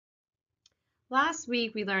Last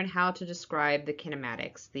week, we learned how to describe the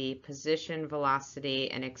kinematics, the position, velocity,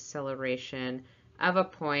 and acceleration of a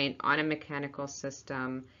point on a mechanical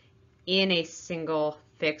system in a single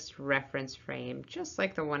fixed reference frame, just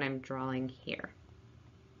like the one I'm drawing here.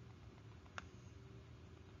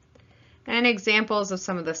 And examples of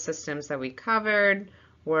some of the systems that we covered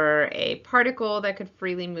were a particle that could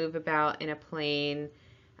freely move about in a plane.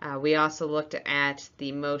 We also looked at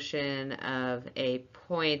the motion of a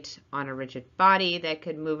point on a rigid body that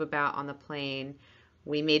could move about on the plane.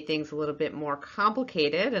 We made things a little bit more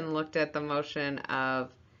complicated and looked at the motion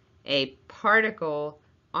of a particle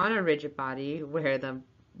on a rigid body where the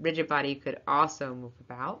rigid body could also move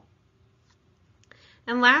about.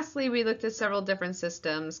 And lastly, we looked at several different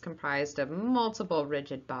systems comprised of multiple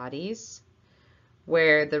rigid bodies,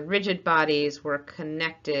 where the rigid bodies were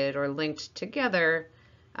connected or linked together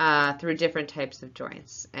through different types of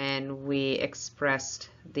joints. And we expressed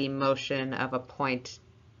the motion of a point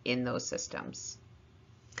in those systems.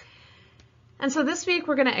 And so this week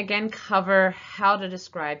we're going to again cover how to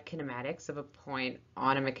describe kinematics of a point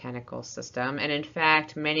on a mechanical system. And in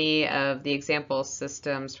fact, many of the example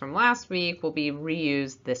systems from last week will be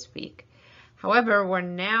reused this week. However, we're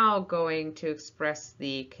now going to express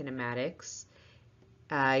the kinematics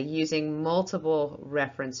using multiple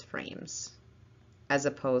reference frames as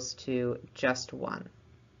opposed to just one.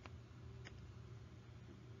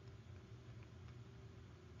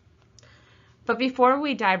 But before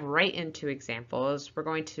we dive right into examples, we're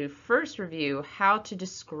going to first review how to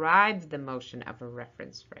describe the motion of a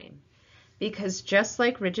reference frame. Because just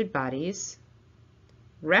like rigid bodies,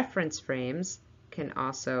 reference frames can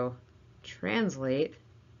also translate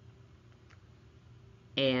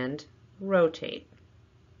and rotate.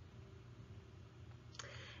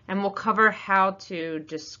 And we'll cover how to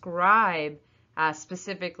describe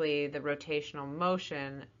specifically the rotational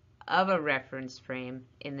motion of a reference frame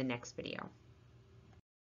in the next video.